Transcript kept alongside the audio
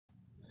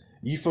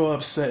You feel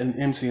upset and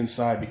empty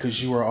inside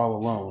because you are all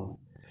alone.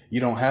 You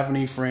don't have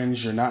any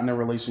friends, you're not in a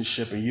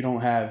relationship, and you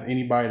don't have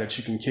anybody that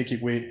you can kick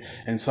it with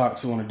and talk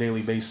to on a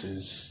daily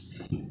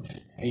basis.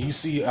 And you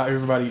see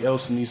everybody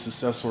else in these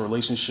successful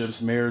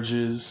relationships,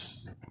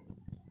 marriages,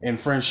 and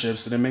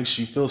friendships, and it makes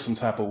you feel some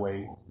type of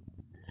way.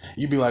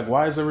 You'd be like,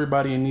 why is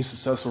everybody in these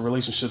successful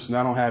relationships and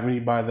I don't have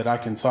anybody that I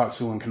can talk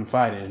to and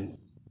confide in?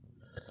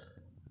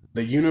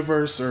 The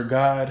universe or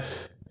God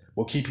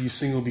will keep you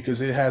single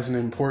because it has an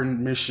important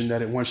mission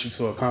that it wants you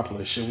to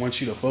accomplish. It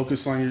wants you to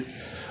focus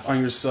on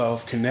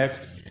yourself,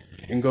 connect,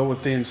 and go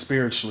within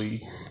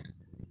spiritually.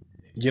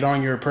 Get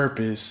on your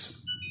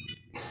purpose.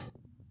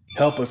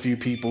 Help a few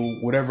people,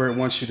 whatever it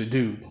wants you to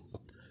do.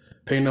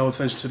 Pay no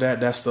attention to that.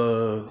 That's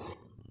the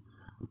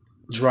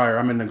dryer.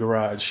 I'm in the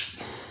garage.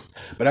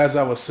 But as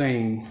I was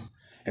saying,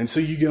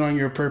 until you get on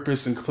your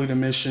purpose and complete a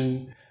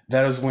mission,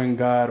 that is when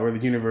God or the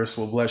universe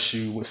will bless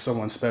you with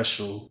someone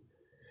special.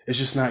 It's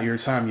just not your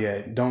time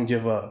yet. Don't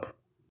give up.